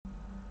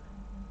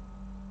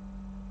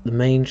The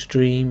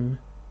mainstream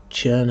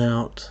churn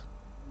out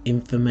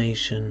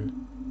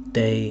information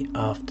day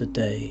after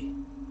day.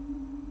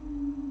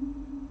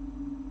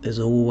 There's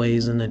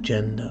always an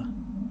agenda.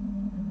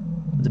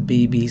 The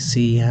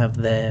BBC have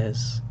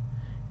theirs,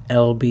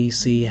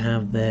 LBC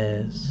have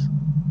theirs,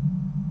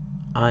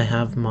 I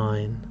have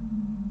mine,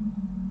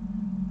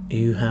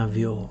 you have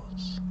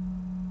yours.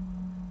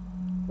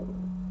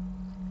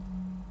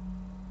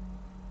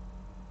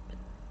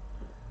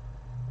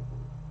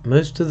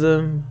 Most of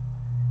them,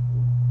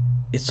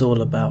 it's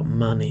all about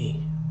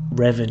money,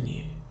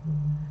 revenue.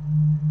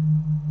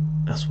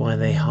 That's why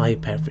they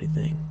hype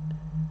everything,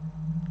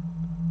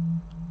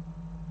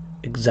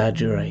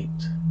 exaggerate,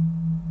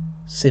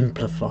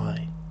 simplify.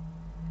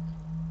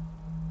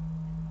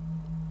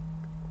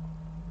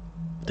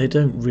 They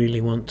don't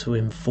really want to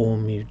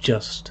inform you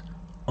just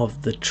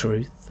of the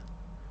truth.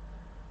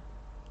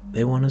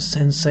 They want to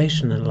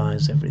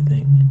sensationalize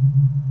everything.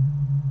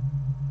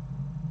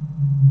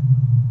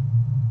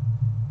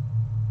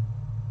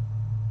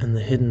 And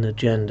the hidden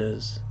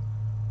agendas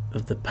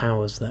of the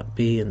powers that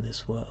be in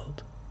this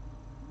world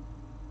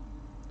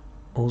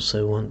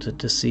also want to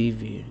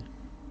deceive you.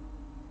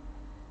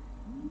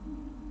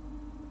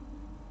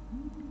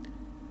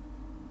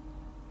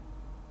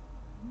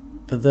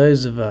 For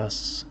those of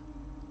us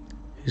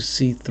who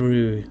see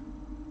through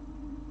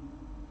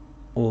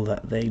all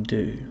that they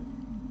do,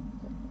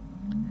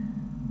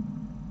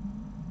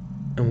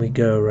 and we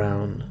go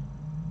around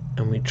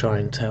and we try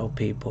and tell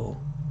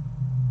people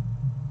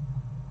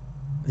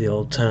the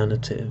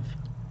alternative,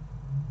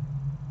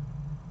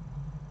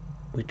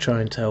 we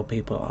try and tell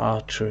people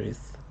our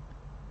truth,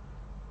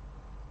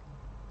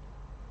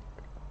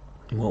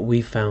 and what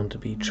we found to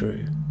be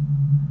true.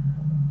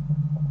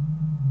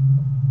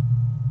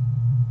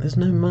 There's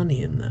no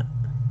money in that.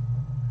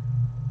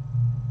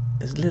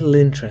 There's little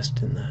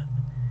interest in that.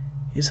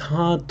 It's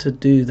hard to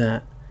do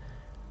that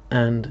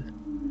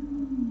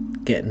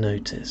and get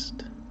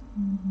noticed.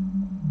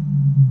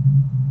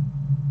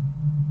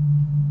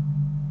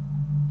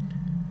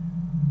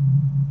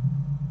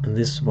 And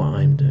this is what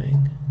I'm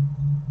doing.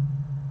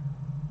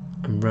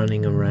 I'm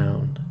running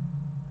around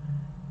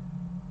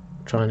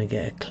trying to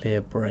get a clear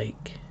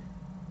break.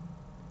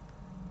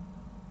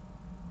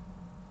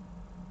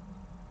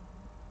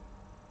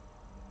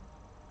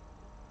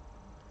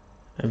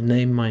 I've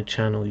named my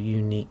channel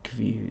Unique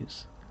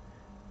Views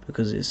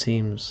because it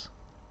seems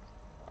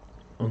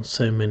on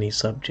so many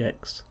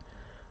subjects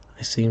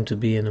I seem to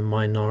be in a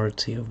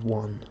minority of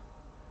one.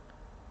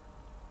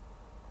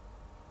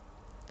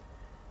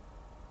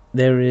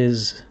 There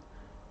is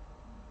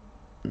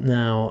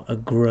now a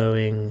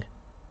growing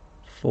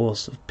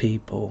force of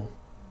people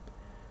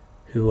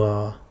who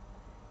are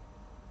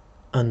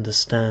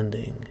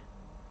understanding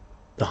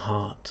the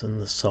heart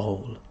and the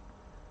soul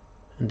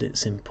and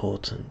its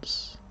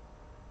importance,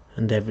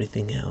 and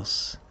everything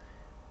else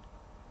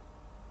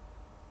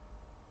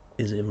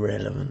is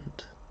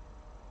irrelevant.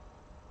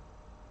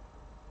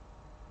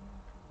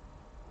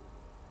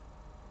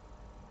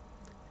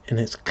 And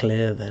it's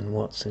clear then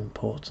what's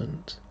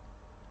important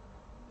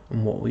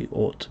and what we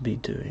ought to be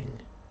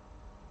doing.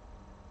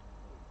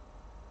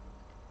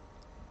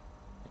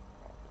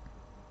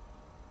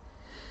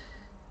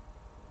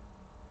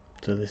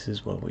 So this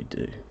is what we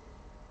do.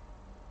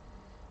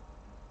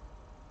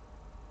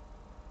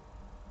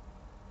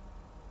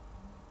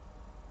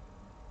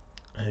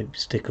 I hope you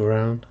stick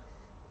around.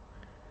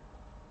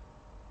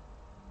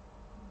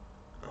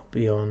 I'll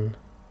be on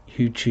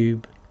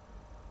YouTube,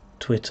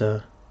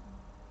 Twitter,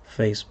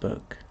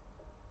 Facebook,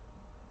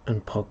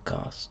 and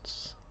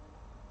podcasts.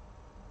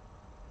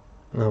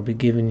 And I'll be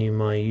giving you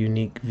my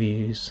unique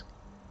views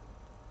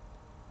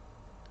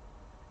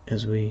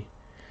as we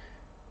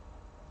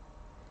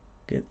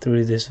get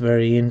through this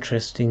very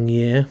interesting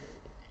year.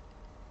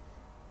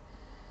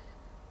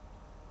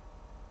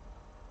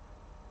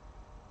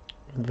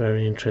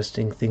 Very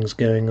interesting things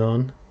going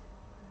on,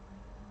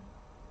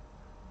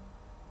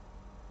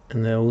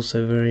 and they're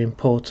also very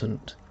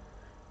important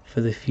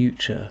for the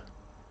future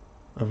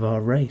of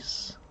our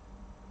race.